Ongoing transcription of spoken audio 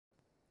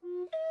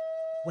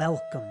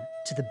Welcome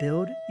to the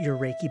Build Your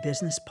Reiki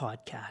Business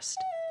podcast.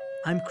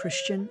 I'm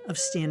Christian of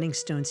Standing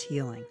Stones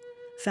Healing,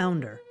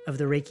 founder of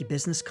the Reiki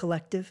Business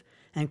Collective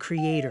and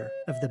creator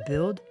of the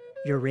Build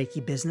Your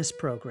Reiki Business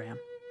program,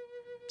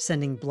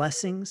 sending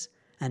blessings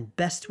and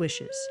best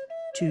wishes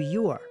to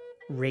your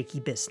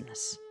Reiki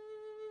business.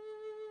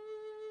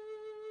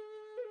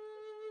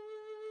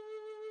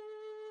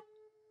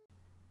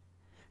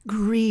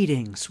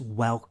 Greetings,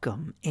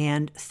 welcome,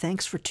 and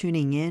thanks for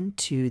tuning in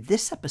to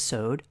this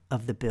episode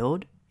of the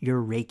Build Your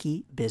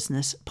Reiki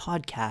Business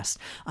podcast.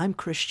 I'm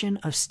Christian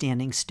of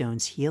Standing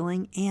Stones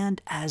Healing,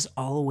 and as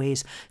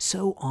always,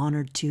 so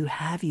honored to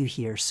have you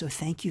here, so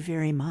thank you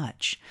very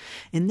much.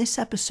 In this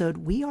episode,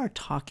 we are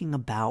talking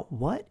about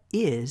what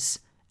is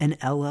an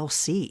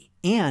LLC,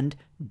 and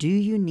do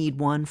you need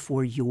one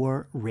for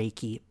your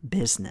Reiki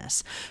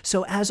business?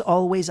 So as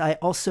always, I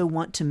also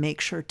want to make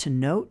sure to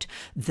note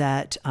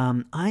that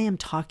I am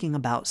talking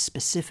about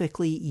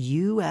specifically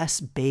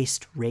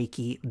US-based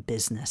Reiki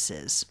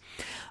businesses.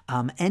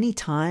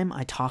 Anytime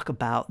I talk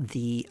about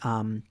the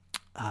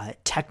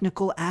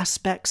technical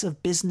aspects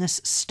of business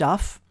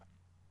stuff,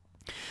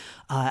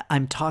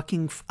 I'm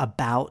talking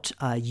about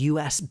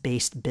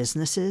US-based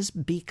businesses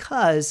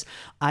because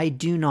I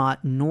do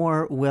not,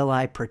 nor will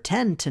I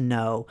pretend to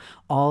know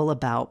all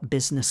about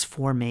business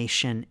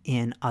formation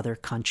in other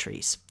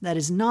countries. That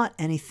is not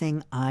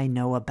anything I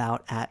know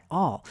about at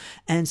all.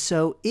 And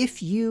so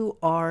if you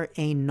are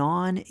a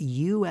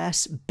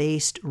non-US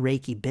based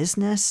Reiki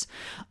business,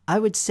 I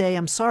would say,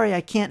 I'm sorry,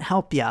 I can't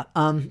help you.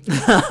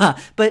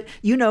 But,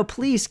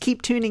 please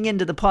keep tuning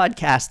into the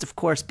podcast, of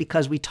course,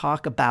 because we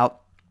talk about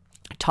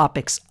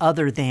topics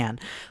other than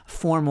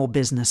formal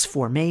business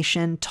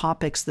formation,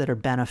 topics that are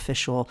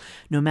beneficial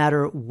no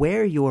matter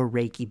where your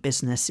Reiki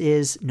business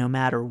is, no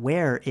matter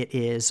where it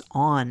is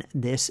on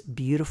this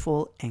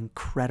beautiful,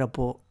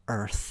 incredible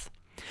earth.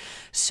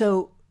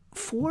 So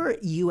for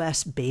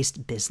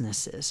US-based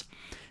businesses,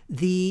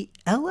 the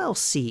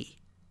LLC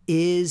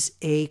is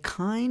a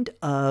kind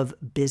of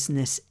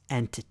business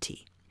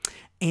entity.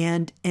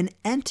 And an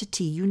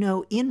entity,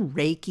 in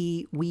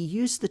Reiki, we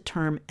use the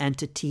term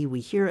entity. We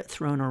hear it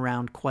thrown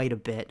around quite a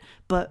bit,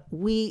 but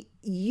we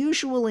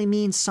usually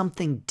mean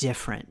something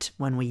different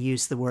when we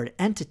use the word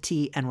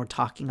entity and we're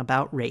talking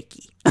about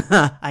Reiki.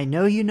 I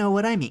know you know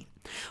what I mean.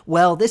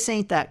 Well, this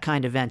ain't that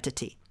kind of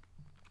entity.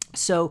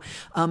 So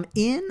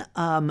in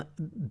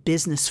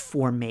business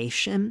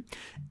formation,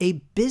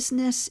 a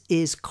business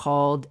is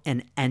called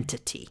an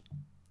entity.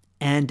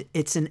 And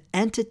it's an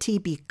entity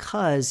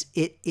because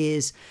it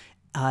is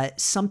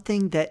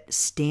something that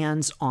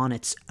stands on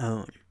its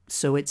own.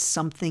 So it's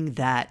something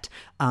that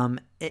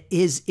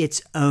is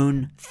its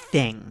own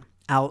thing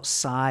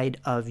outside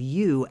of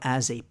you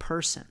as a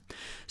person.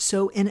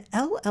 So an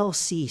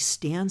LLC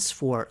stands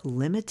for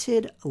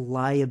Limited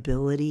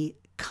Liability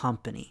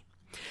Company.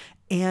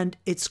 And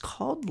it's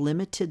called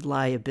Limited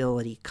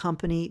Liability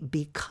Company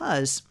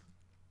because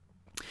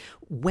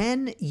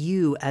when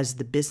you, as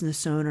the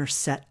business owner,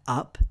 set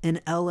up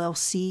an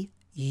LLC,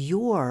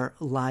 your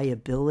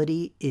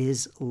liability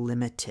is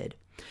limited.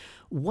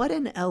 What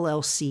an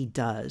LLC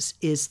does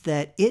is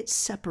that it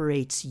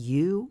separates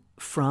you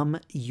from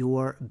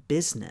your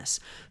business.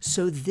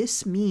 So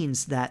this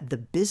means that the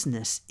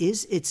business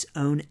is its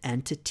own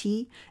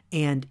entity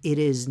and it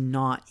is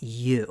not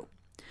you.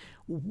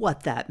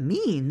 What that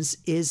means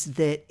is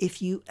that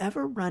if you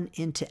ever run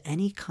into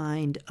any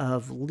kind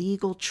of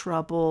legal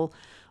trouble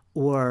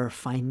or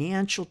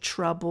financial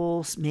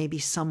troubles, maybe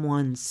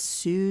someone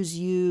sues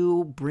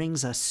you,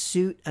 brings a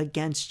suit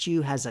against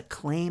you, has a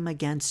claim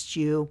against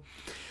you,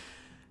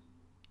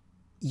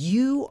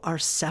 you are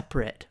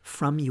separate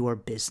from your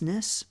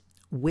business,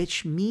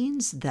 which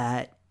means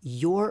that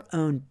your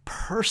own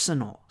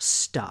personal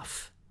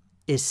stuff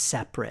is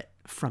separate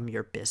from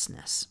your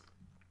business.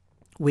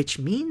 Which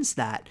means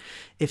that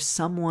if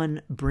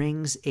someone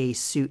brings a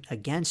suit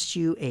against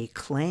you, a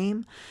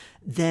claim,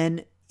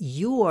 then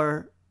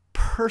your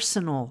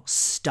personal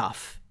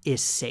stuff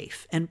is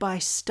safe. And by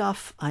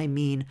stuff, I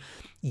mean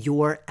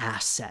your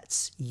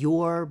assets,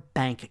 your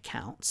bank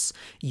accounts,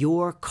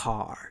 your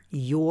car,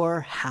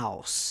 your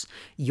house,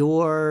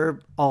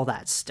 all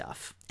that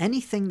stuff.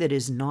 Anything that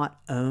is not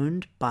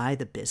owned by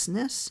the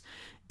business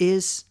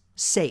is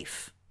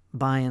safe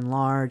by and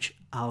large.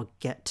 I'll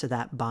get to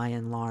that by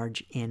and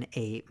large in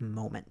a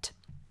moment.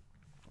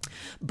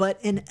 But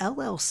an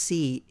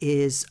LLC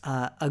is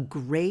a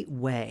great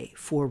way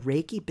for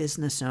Reiki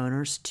business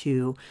owners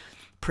to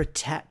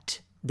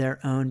protect their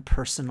own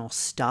personal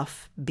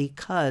stuff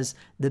because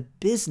the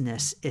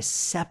business is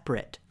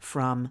separate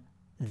from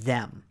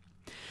them.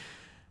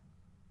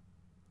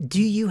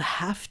 Do you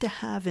have to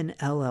have an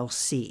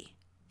LLC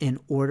in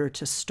order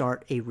to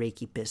start a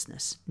Reiki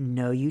business?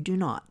 No, you do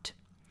not.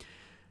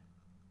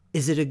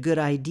 Is it a good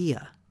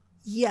idea?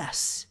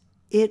 Yes.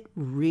 It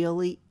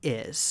really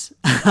is.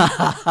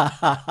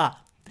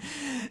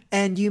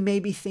 And you may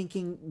be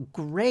thinking,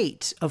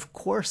 great, of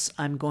course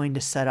I'm going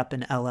to set up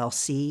an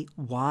LLC.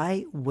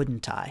 Why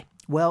wouldn't I?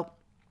 Well,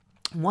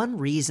 One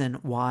reason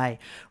why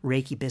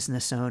Reiki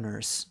business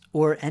owners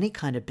or any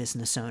kind of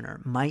business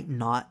owner might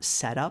not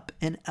set up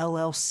an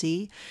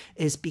LLC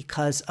is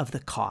because of the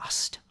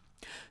cost.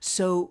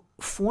 So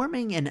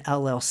forming an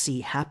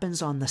LLC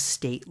happens on the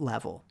state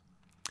level.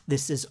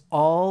 This is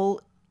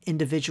all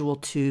individual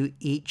to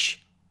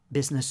each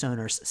business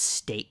owner's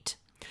state.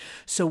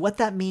 So what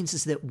that means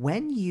is that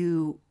when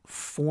you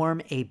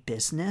form a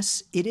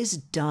business, it is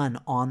done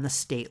on the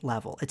state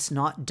level. It's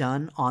not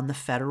done on the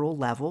federal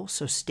level.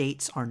 So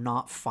states are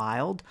not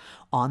filed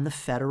on the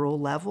federal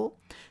level.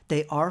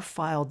 They are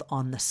filed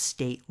on the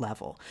state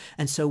level.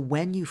 And so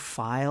when you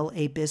file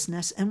a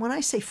business, and when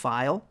I say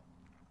file,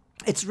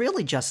 it's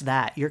really just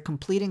that. You're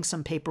completing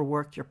some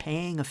paperwork, you're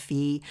paying a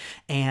fee,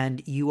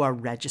 and you are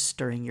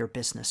registering your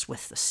business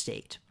with the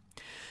state.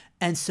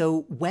 And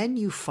so when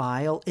you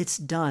file, it's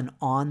done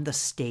on the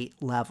state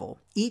level.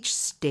 Each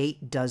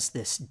state does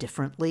this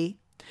differently,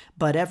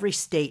 but every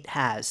state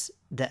has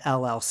the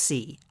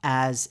LLC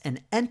as an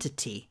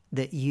entity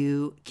that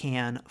you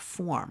can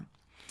form.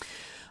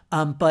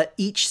 But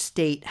each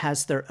state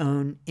has their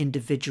own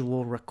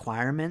individual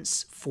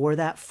requirements for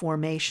that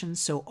formation.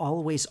 So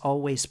always,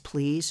 always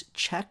please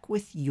check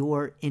with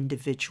your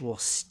individual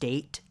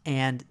state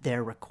and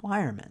their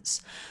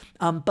requirements.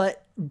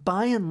 But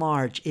by and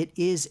large, it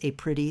is a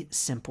pretty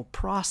simple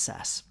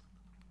process.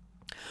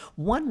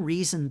 One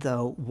reason,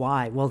 though,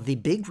 the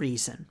big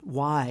reason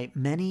why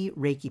many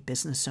Reiki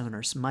business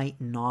owners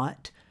might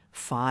not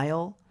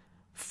file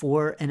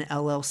for an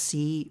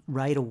LLC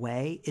right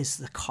away is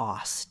the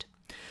cost.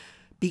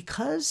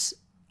 Because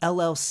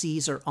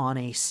LLCs are on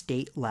a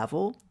state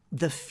level,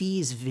 the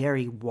fees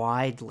vary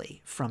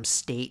widely from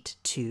state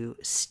to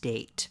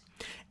state.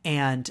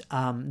 And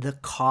the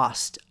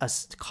costs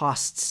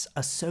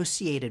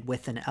associated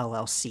with an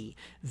LLC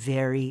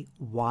vary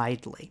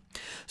widely.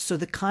 So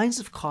the kinds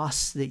of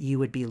costs that you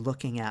would be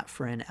looking at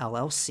for an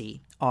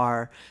LLC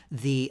are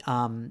the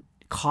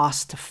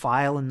cost to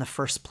file in the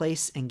first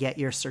place and get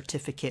your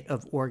certificate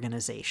of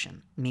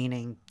organization,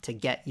 meaning to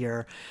get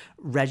your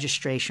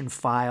registration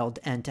filed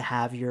and to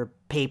have your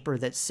paper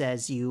that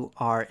says you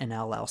are an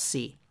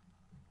LLC.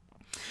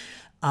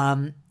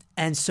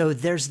 And so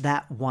there's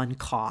that one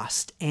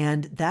cost,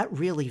 and that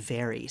really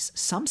varies.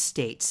 Some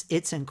states,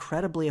 it's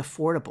incredibly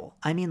affordable.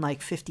 I mean,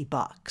 like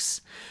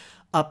 $50,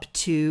 up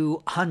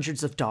to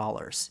hundreds of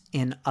dollars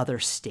in other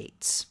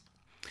states.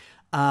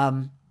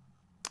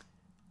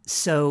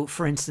 So,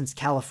 for instance,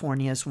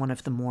 California is one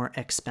of the more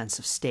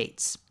expensive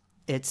states.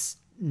 It's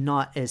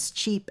not as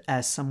cheap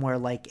as somewhere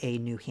like a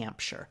New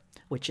Hampshire,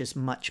 which is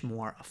much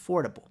more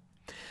affordable.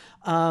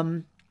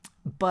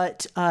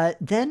 But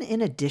then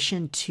in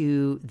addition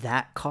to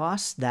that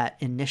cost, that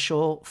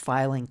initial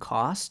filing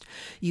cost,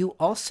 you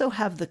also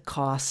have the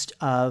cost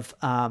of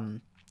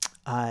an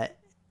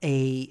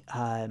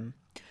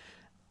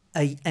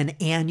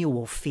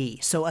annual fee,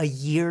 so a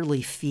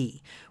yearly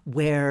fee,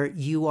 where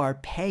you are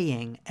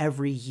paying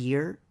every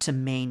year to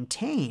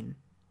maintain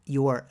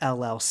your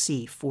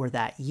LLC for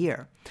that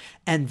year.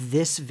 And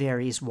this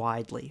varies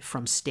widely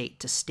from state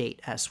to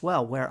state as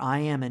well. Where I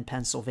am in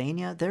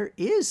Pennsylvania, there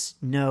is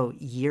no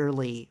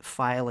yearly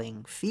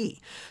filing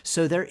fee.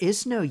 So there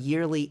is no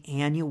yearly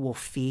annual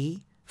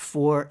fee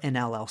for an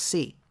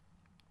LLC.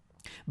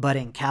 But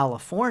in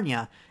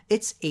California,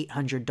 it's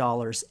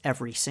 $800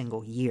 every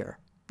single year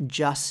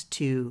just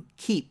to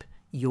keep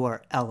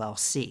your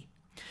LLC.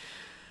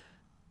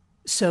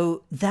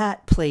 So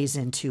that plays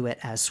into it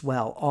as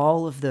well.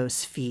 All of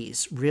those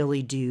fees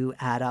really do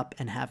add up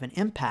and have an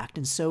impact.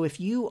 And so if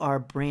you are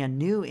brand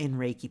new in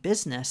Reiki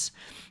business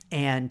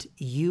and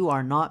you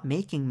are not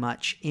making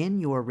much in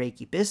your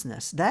Reiki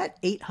business,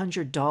 that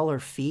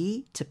 $800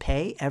 fee to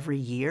pay every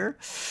year,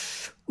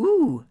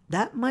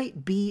 that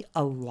might be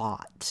a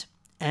lot.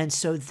 And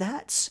so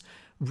that's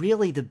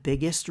really the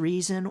biggest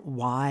reason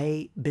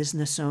why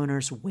business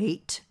owners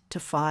wait to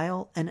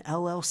file an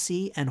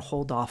LLC and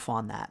hold off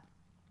on that.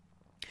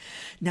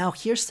 Now,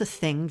 here's the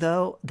thing,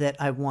 though, that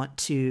I want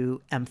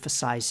to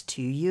emphasize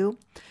to you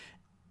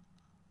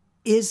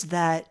is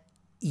that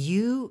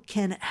you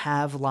can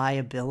have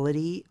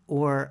liability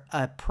or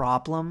a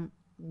problem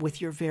with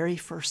your very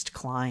first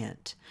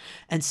client.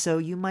 And so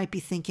you might be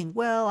thinking,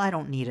 well, I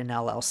don't need an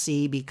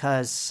LLC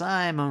because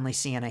I'm only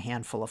seeing a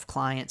handful of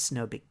clients,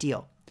 no big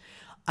deal.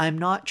 I'm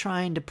not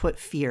trying to put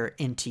fear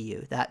into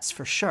you, that's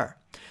for sure.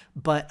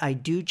 But I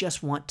do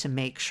just want to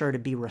make sure to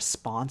be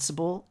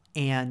responsible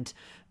and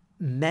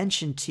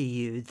mention to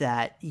you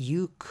that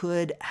you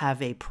could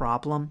have a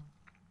problem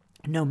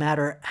no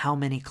matter how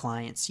many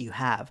clients you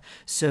have.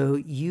 So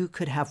you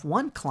could have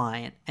one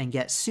client and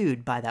get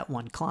sued by that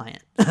one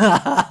client.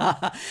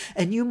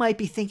 And you might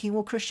be thinking,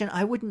 well, Christian,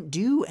 I wouldn't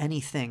do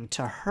anything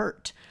to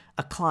hurt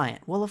a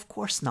client. Well, of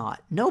course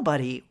not.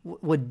 Nobody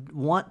would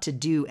want to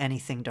do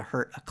anything to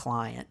hurt a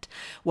client.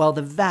 Well,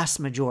 the vast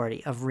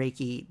majority of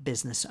Reiki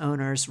business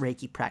owners,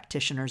 Reiki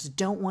practitioners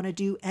don't want to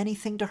do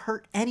anything to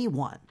hurt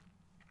anyone.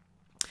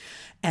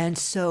 And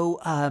so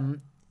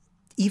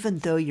even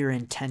though your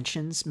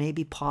intentions may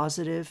be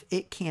positive,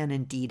 it can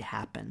indeed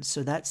happen.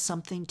 So that's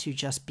something to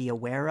just be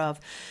aware of.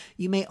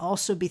 You may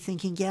also be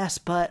thinking, yes,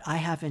 but I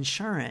have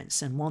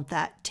insurance, and won't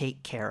that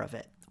take care of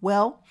it?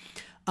 Well,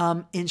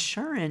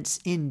 insurance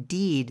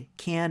indeed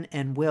can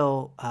and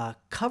will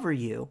cover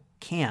you,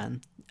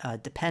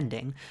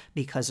 depending,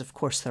 because of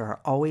course there are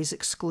always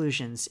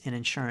exclusions in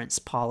insurance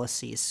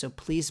policies. So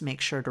please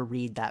make sure to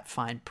read that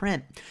fine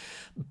print.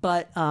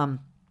 But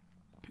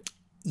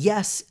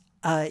yes,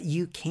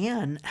 you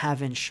can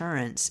have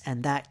insurance,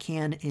 and that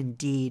can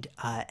indeed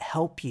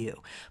help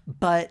you.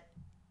 But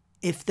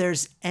if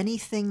there's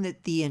anything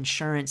that the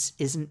insurance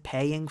isn't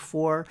paying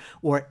for,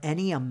 or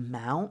any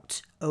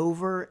amount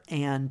over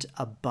and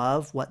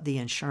above what the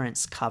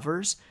insurance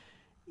covers,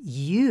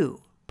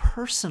 you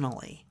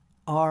personally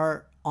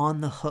are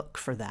on the hook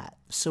for that.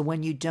 So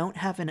when you don't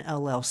have an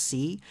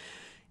LLC,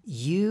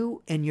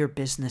 you and your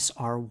business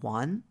are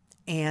one,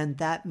 and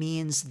that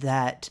means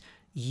that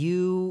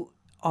you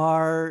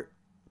are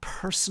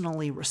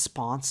personally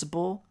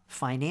responsible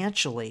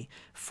financially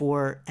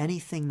for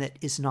anything that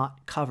is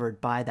not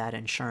covered by that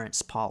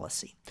insurance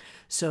policy.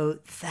 So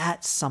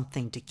that's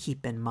something to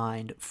keep in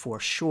mind for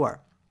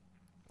sure.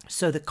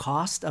 So the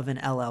cost of an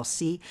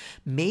LLC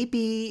may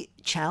be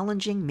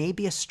challenging, may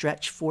be a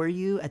stretch for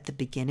you at the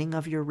beginning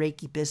of your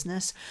Reiki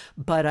business,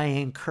 but I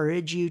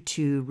encourage you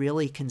to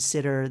really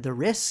consider the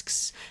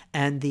risks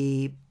and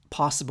the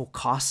possible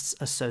costs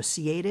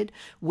associated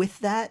with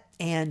that,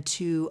 and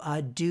to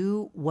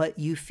do what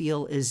you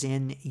feel is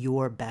in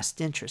your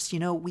best interest. You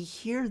know, we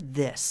hear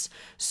this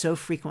so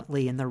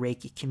frequently in the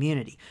Reiki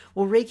community.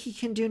 Well, Reiki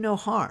can do no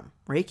harm.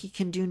 Reiki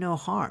can do no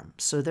harm.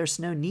 So there's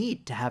no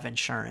need to have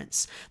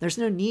insurance. There's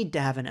no need to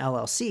have an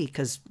LLC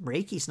because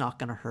Reiki's not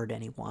going to hurt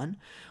anyone.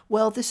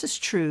 Well, this is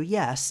true,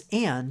 yes.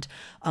 And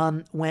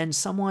when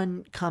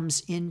someone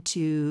comes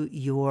into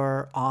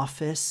your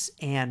office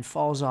and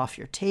falls off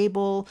your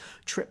table,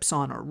 trips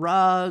on a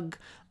rug,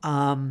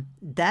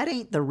 that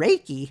ain't the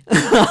Reiki.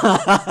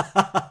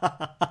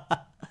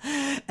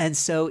 And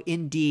so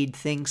indeed,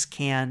 things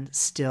can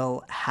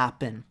still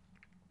happen.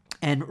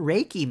 And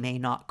Reiki may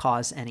not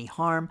cause any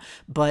harm,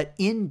 but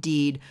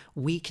indeed,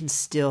 we can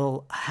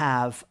still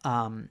have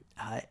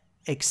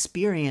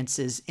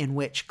experiences in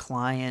which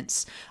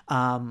clients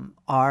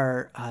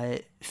are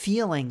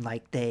feeling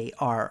like they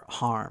are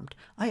harmed.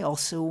 I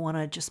also want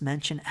to just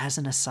mention as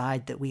an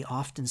aside that we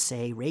often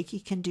say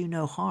Reiki can do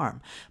no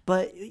harm,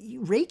 but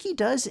Reiki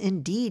does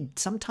indeed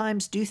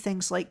sometimes do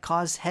things like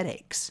cause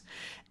headaches.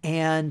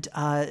 And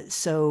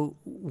so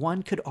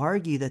one could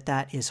argue that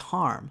that is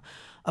harm.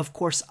 Of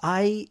course,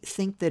 I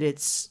think that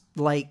it's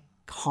like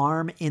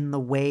harm in the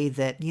way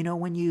that, you know,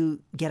 when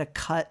you get a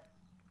cut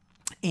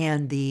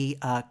and the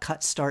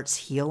cut starts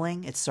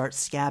healing, it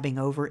starts scabbing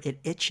over, it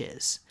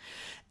itches.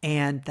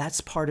 And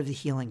that's part of the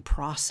healing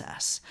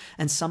process.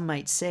 And some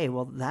might say,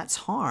 well, that's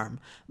harm,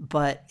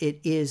 but it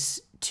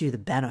is to the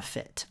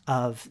benefit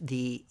of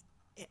the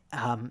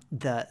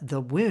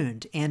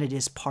wound, and it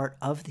is part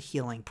of the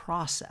healing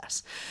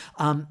process.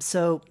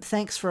 So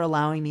thanks for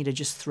allowing me to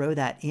just throw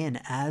that in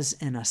as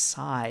an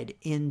aside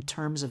in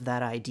terms of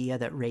that idea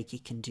that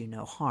Reiki can do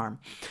no harm.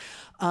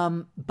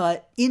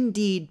 But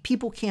indeed,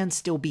 people can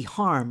still be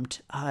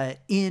harmed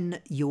in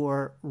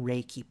your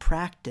Reiki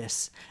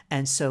practice.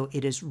 And so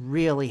it is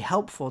really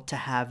helpful to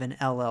have an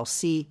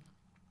LLC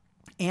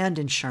and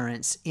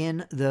insurance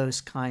in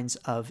those kinds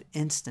of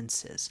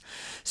instances.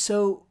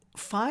 So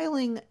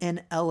filing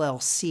an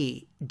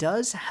LLC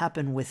does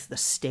happen with the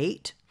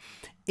state.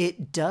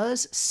 It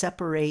does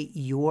separate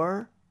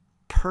your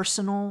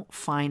personal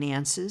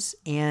finances,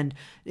 and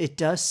it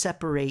does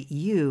separate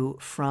you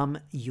from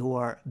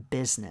your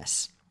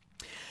business.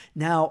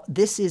 Now,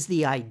 this is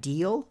the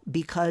ideal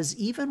because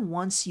even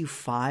once you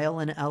file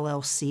an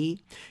LLC,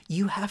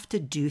 you have to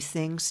do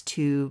things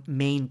to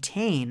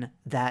maintain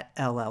that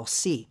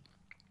LLC,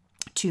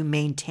 to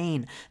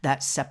maintain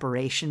that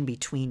separation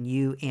between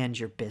you and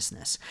your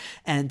business.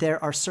 And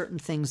there are certain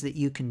things that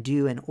you can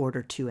do in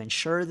order to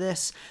ensure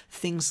this.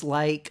 Things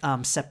like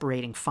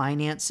separating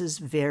finances,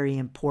 very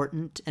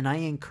important. And I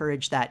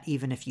encourage that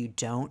even if you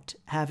don't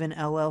have an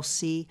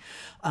LLC.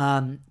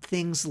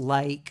 Things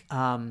like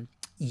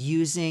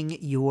using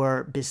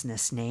your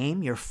business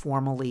name, your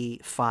formally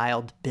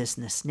filed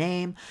business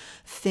name.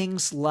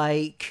 Things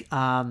like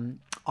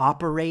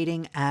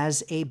operating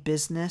as a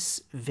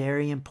business,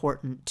 very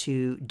important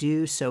to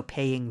do. So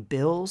paying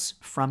bills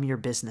from your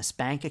business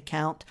bank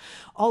account,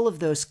 all of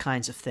those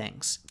kinds of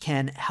things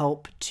can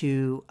help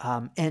to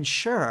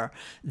ensure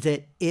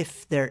that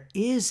if there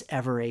is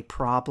ever a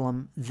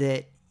problem,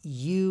 that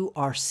you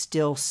are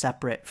still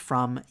separate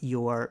from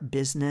your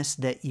business,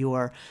 that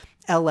your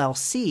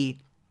LLC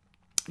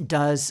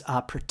does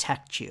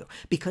protect you,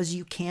 because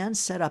you can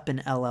set up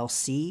an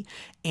LLC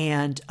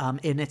and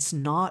it's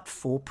not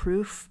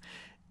foolproof,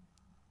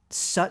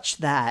 such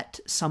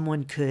that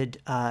someone could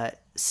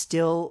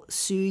still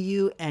sue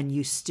you and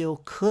you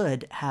still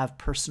could have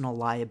personal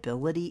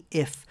liability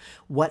if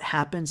what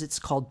happens, it's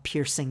called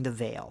piercing the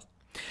veil.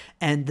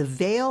 And the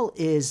veil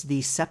is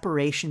the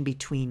separation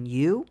between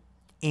you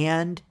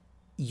and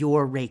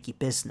your Reiki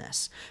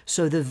business.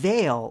 So the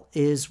veil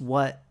is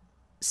what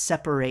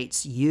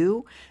separates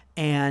you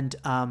and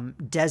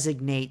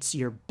designates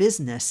your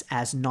business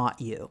as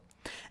not you.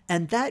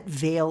 And that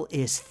veil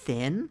is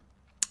thin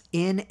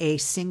in a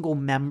single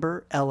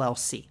member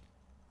LLC.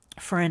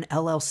 For an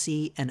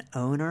LLC, an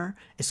owner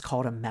is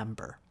called a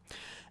member.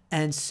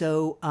 And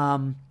so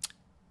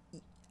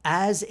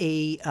as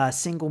a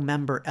single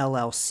member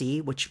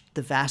LLC, which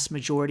the vast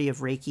majority of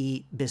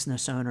Reiki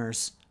business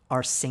owners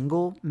are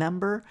single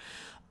member,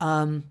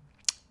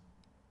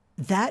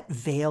 that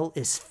veil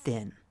is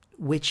thin,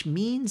 which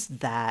means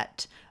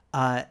that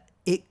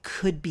it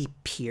could be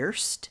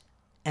pierced.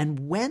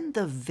 And when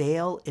the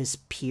veil is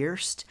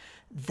pierced,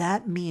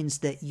 that means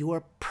that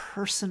your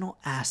personal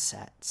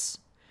assets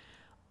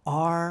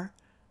are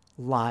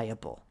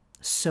liable.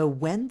 So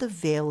when the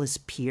veil is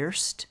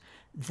pierced,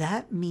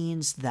 that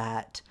means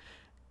that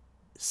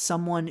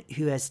someone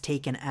who has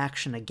taken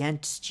action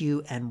against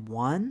you and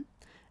won,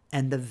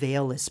 and the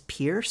veil is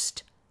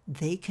pierced,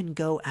 they can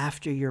go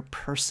after your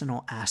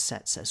personal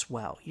assets as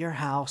well. Your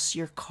house,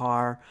 your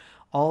car,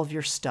 all of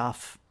your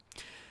stuff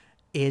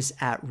is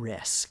at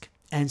risk.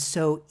 And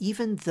so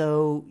even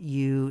though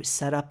you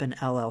set up an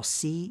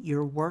LLC,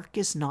 your work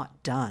is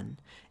not done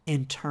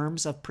in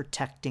terms of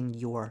protecting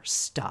your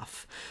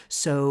stuff.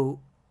 So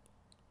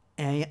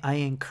I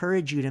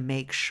encourage you to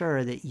make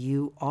sure that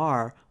you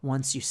are,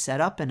 once you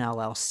set up an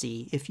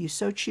LLC, if you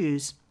so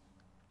choose,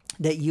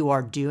 that you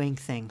are doing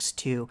things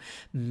to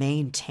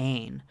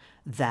maintain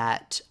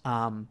that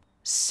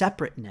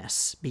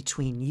separateness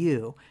between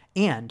you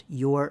and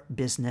your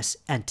business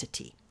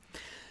entity.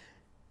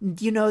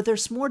 You know,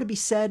 there's more to be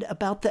said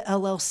about the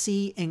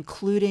LLC,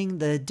 including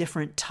the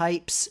different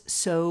types.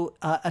 So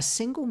a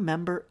single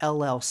member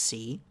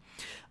LLC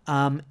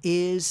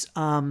is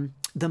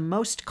the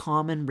most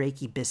common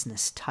Reiki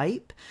business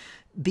type,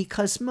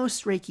 because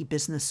most Reiki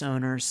business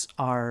owners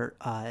are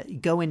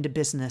go into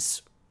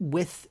business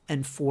with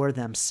and for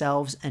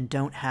themselves and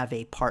don't have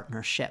a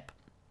partnership.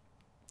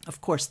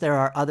 Of course, there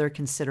are other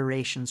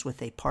considerations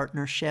with a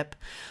partnership.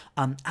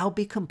 I'll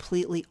be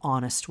completely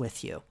honest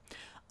with you.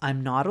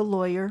 I'm not a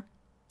lawyer,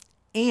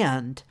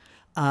 and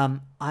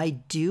I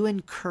do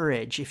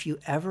encourage, if you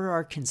ever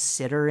are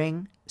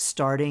considering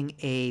starting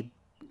a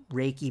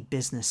Reiki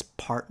business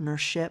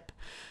partnership,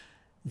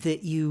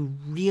 that you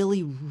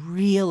really,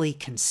 really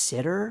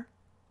consider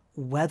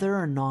whether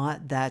or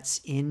not that's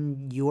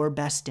in your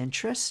best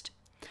interest,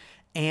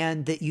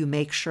 and that you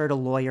make sure to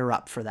lawyer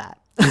up for that.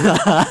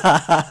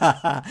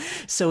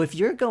 So if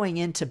you're going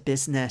into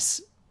business,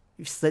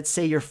 let's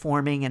say you're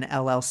forming an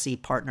LLC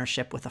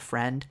partnership with a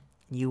friend,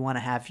 you want to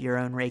have your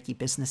own Reiki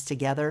business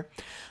together,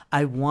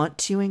 I want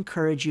to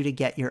encourage you to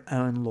get your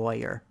own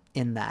lawyer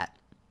in that.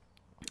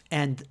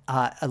 And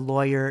a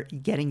lawyer,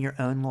 getting your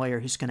own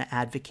lawyer who's going to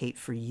advocate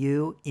for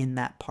you in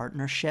that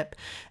partnership,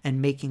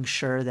 and making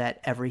sure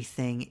that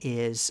everything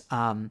is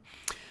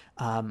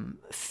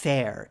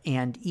fair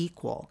and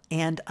equal.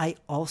 And I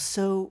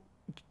also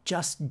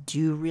just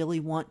do really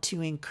want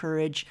to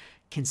encourage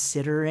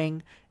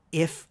considering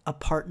if a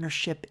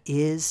partnership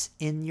is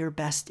in your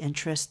best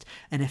interest,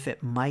 and if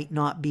it might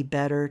not be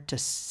better to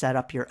set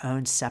up your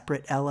own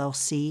separate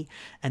LLC.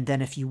 And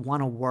then if you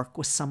want to work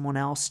with someone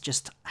else,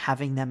 just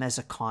having them as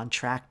a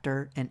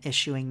contractor and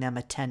issuing them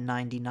a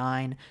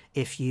 1099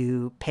 if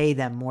you pay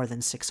them more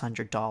than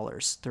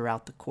 $600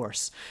 throughout the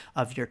course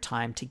of your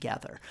time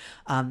together.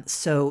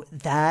 So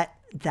that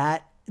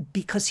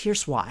because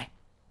here's why.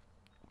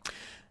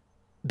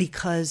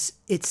 Because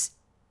it's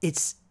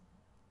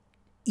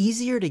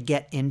easier to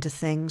get into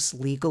things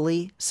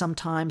legally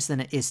sometimes than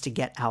it is to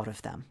get out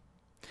of them.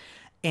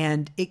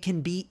 And it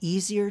can be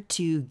easier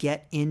to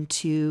get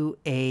into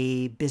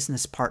a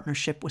business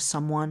partnership with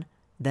someone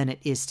than it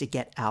is to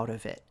get out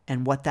of it.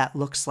 And what that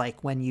looks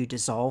like when you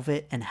dissolve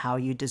it and how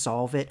you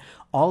dissolve it,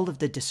 all of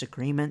the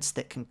disagreements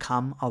that can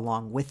come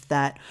along with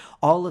that,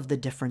 all of the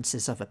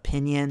differences of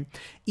opinion,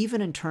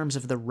 even in terms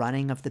of the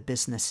running of the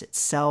business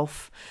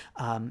itself,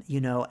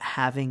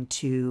 having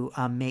to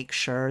make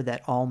sure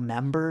that all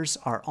members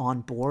are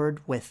on board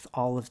with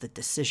all of the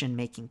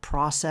decision-making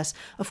process.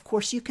 Of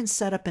course, you can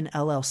set up an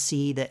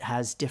LLC that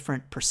has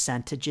different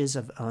percentages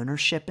of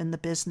ownership in the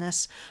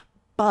business,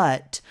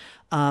 but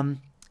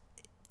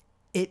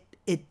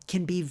it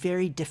can be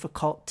very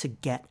difficult to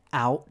get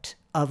out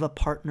of a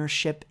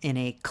partnership in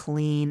a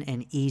clean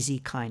and easy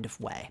kind of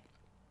way.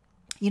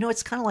 You know,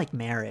 it's kind of like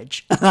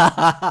marriage.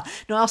 No,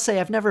 I'll say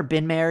I've never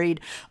been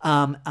married,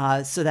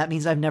 so that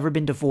means I've never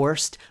been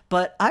divorced.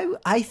 But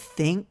I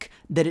think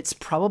that it's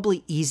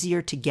probably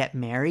easier to get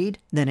married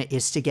than it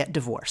is to get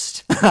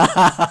divorced.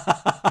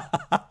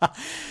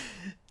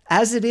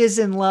 As it is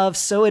in love,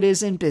 so it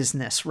is in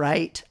business,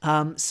 right?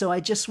 So I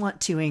just want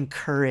to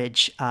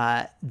encourage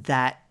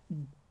that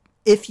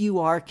if you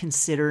are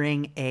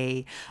considering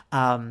a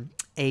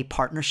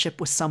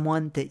partnership with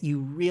someone, that you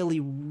really,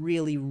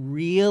 really,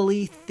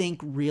 really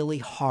think really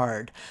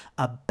hard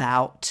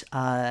about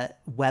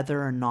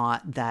whether or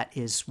not that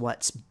is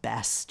what's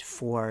best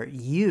for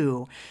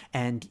you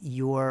and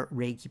your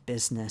Reiki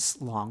business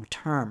long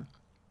term.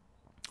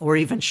 Or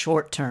even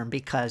short term,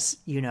 because,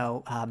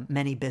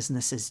 many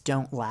businesses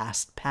don't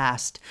last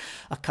past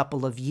a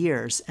couple of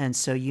years. And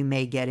so you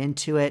may get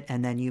into it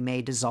and then you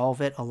may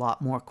dissolve it a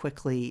lot more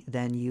quickly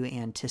than you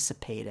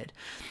anticipated.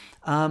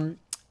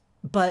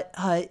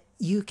 But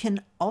you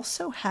can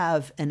also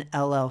have an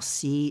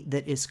LLC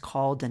that is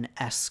called an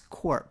S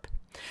Corp.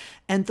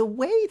 And the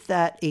way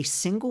that a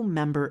single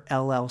member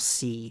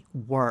LLC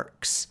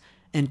works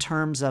in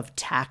terms of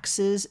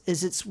taxes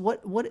is it's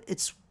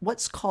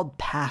what's called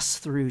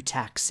pass-through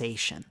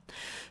taxation.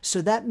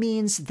 So that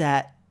means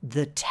that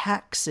the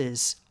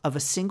taxes of a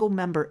single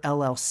member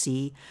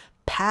LLC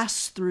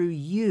pass through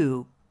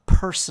you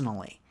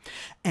personally.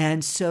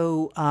 And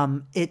so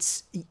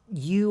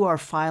you are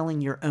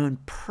filing your own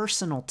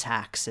personal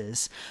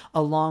taxes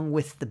along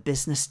with the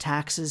business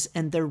taxes,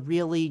 and they're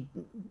really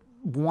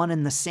one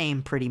and the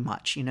same pretty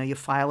much. You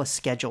file a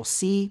Schedule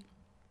C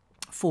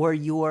for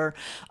your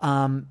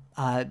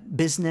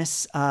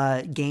business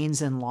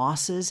gains and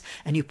losses,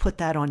 and you put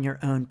that on your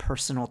own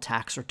personal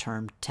tax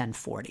return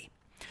 1040.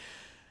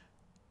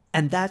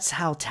 And that's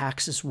how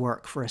taxes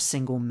work for a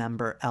single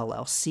member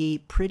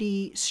LLC.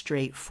 Pretty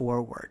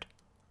straightforward.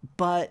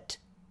 But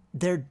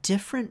they're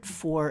different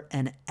for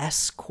an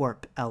S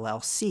Corp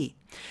LLC.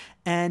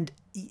 And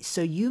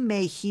so you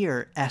may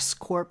hear S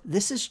Corp.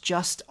 This is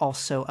just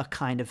also a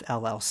kind of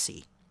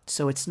LLC.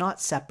 So it's not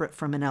separate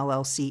from an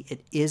LLC.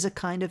 It is a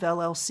kind of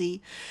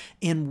LLC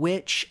in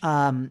which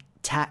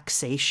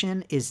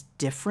taxation is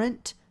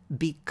different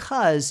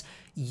because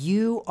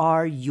you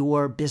are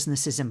your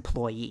business's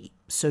employee.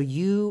 So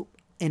you,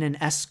 in an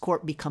S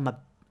Corp, become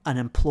an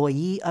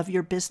employee of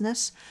your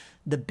business.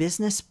 The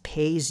business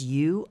pays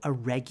you a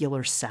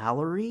regular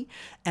salary,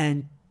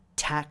 and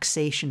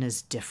taxation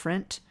is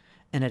different.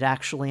 And it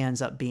actually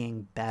ends up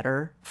being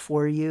better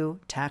for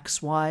you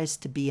tax-wise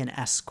to be an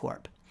S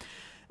Corp.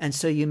 And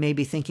so you may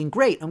be thinking,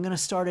 great, I'm going to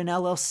start an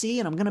LLC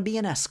and I'm going to be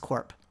an S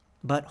Corp.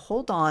 But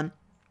hold on,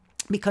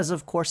 because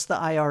of course the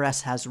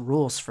IRS has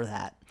rules for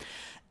that.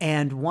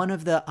 And one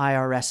of the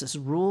IRS's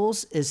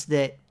rules is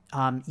that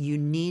you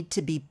need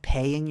to be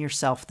paying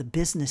yourself, the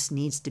business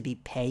needs to be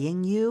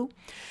paying you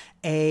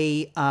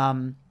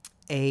an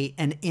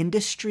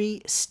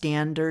industry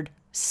standard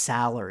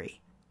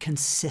salary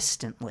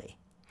consistently.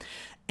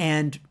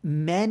 And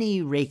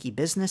many Reiki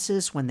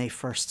businesses, when they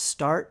first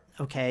start,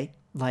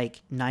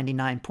 like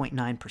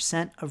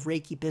 99.9% of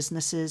Reiki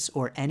businesses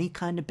or any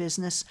kind of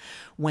business,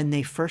 when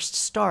they first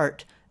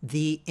start,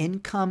 the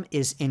income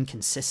is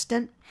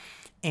inconsistent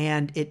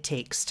and it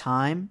takes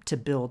time to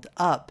build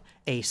up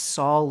a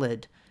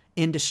solid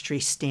industry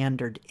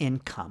standard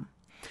income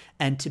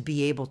and to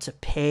be able to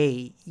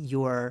pay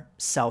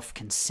yourself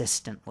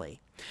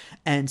consistently.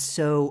 And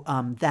so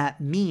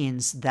that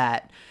means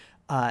that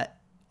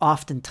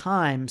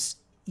oftentimes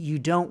you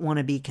don't want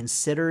to be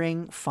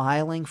considering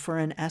filing for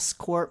an S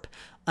Corp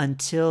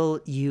until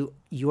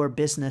your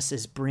business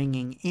is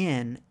bringing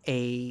in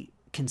a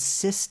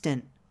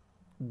consistent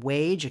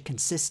wage, a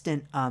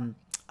consistent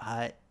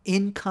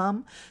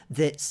income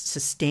that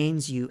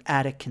sustains you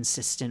at a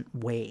consistent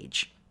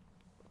wage.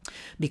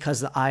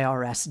 Because the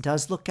IRS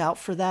does look out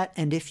for that.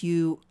 And if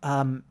you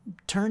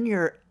turn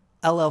your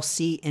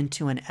LLC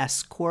into an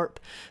S Corp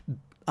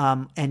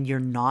and you're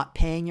not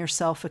paying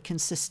yourself a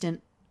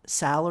consistent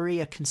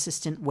salary, a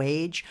consistent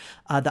wage,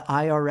 the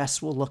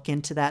IRS will look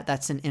into that.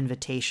 That's an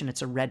invitation.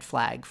 It's a red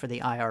flag for the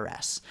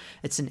IRS.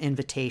 It's an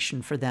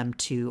invitation for them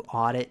to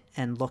audit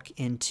and look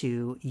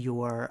into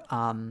your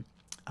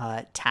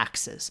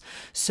taxes.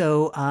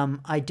 So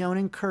I don't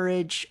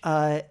encourage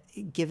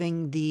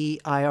giving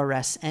the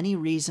IRS any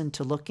reason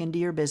to look into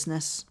your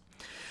business.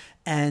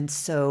 And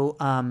so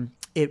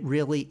it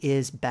really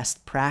is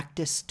best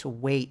practice to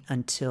wait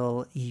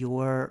until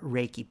your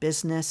Reiki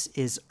business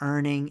is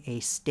earning a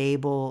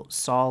stable,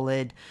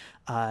 solid,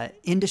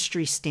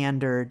 industry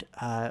standard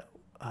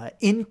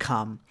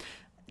income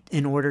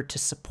in order to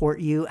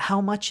support you.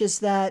 How much is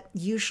that?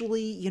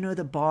 Usually,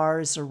 the bar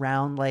is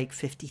around like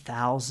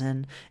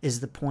 $50,000 is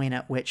the point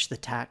at which the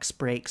tax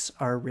breaks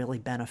are really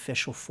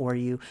beneficial for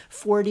you.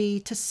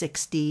 40 to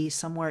 60,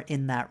 somewhere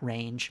in that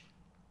range.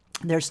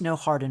 There's no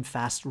hard and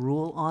fast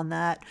rule on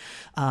that,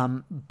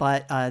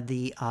 but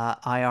the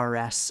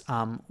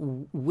IRS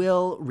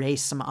will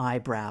raise some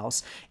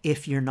eyebrows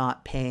if you're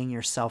not paying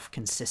yourself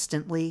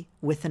consistently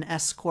with an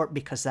S Corp,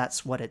 because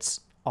that's what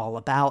it's all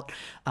about,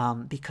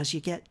 because you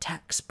get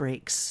tax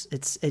breaks.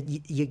 It's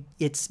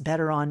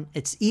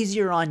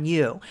easier on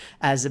you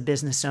as a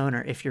business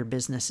owner if your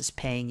business is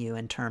paying you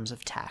in terms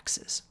of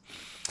taxes.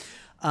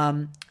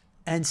 And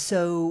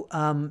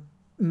so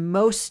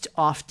most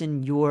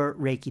often your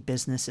Reiki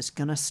business is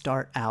going to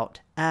start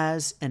out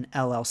as an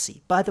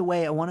LLC. By the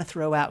way, I want to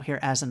throw out here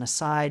as an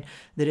aside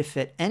that if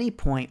at any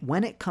point,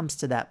 when it comes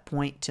to that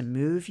point to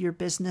move your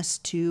business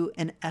to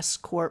an S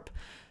Corp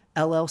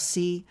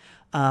LLC,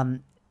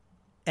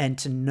 and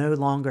to no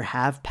longer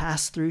have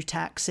pass-through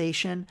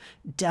taxation,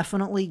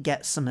 definitely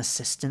get some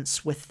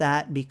assistance with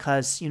that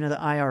because, the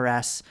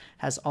IRS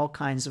has all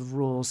kinds of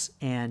rules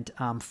and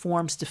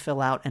forms to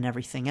fill out and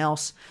everything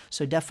else.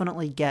 So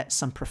definitely get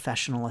some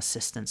professional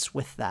assistance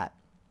with that.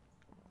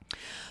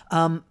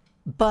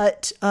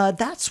 But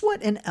that's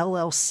what an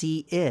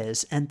LLC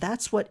is, and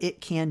that's what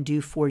it can do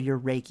for your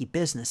Reiki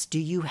business. Do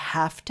you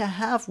have to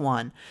have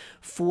one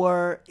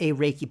for a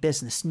Reiki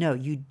business? No,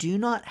 you do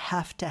not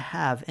have to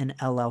have an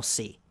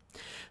LLC.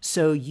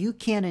 So you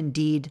can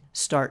indeed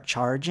start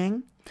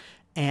charging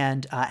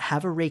and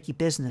have a Reiki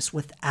business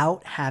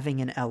without having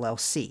an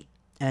LLC.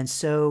 And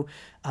so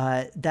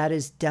that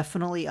is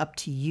definitely up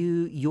to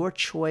you, your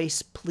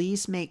choice.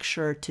 Please make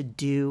sure to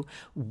do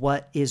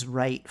what is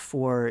right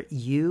for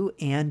you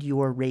and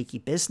your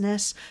Reiki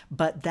business.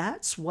 But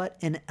that's what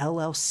an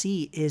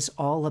LLC is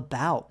all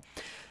about.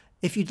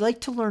 If you'd like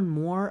to learn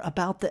more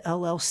about the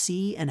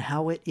LLC and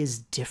how it is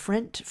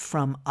different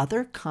from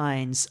other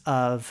kinds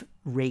of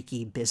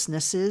Reiki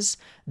businesses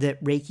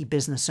that Reiki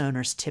business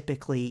owners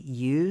typically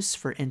use,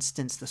 for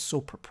instance, the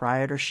sole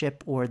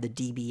proprietorship or the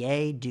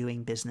DBA,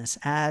 doing business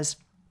as,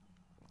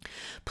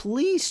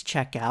 please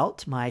check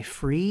out my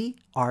free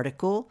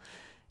article,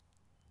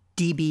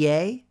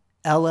 DBA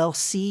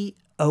LLC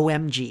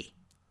OMG.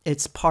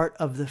 It's part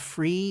of the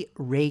free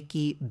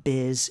Reiki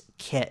Biz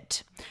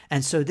Kit.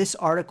 And so this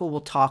article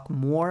will talk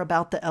more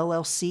about the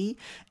LLC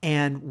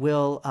and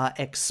will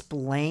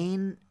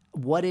explain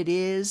what it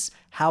is,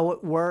 how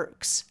it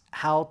works,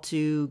 how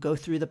to go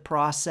through the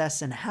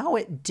process, and how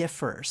it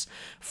differs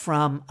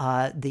from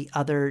the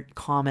other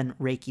common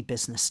Reiki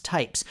business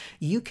types.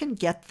 You can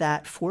get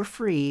that for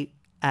free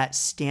at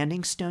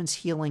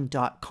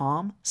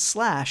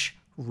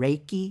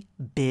standingstoneshealing.com/Reiki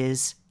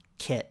Biz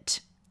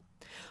Kit.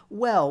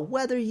 Well,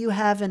 whether you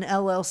have an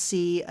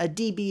LLC, a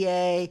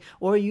DBA,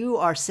 or you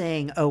are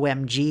saying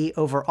OMG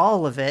over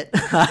all of it,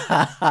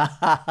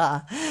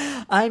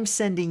 I'm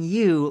sending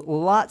you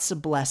lots of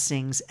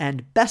blessings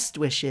and best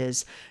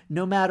wishes,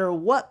 no matter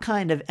what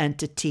kind of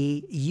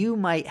entity you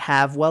might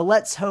have. Well,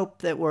 let's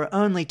hope that we're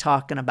only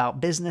talking about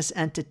business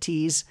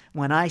entities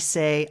when I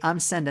say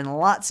I'm sending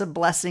lots of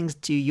blessings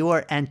to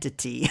your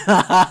entity.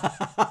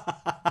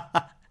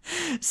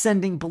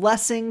 Sending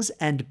blessings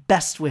and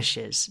best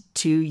wishes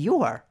to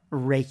your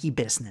Reiki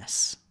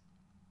business.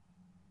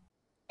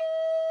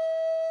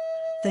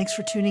 Thanks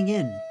for tuning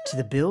in to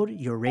the Build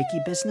Your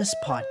Reiki Business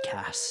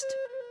podcast.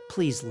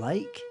 Please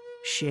like,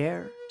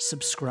 share,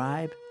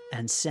 subscribe,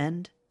 and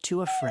send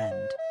to a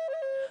friend.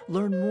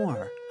 Learn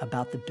more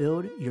about the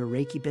Build Your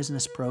Reiki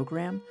Business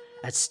program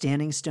at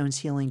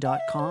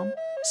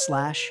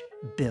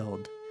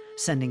standingstoneshealing.com/build.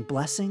 Sending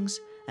blessings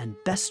and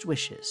best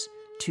wishes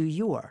to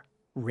your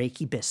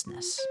Reiki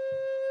business.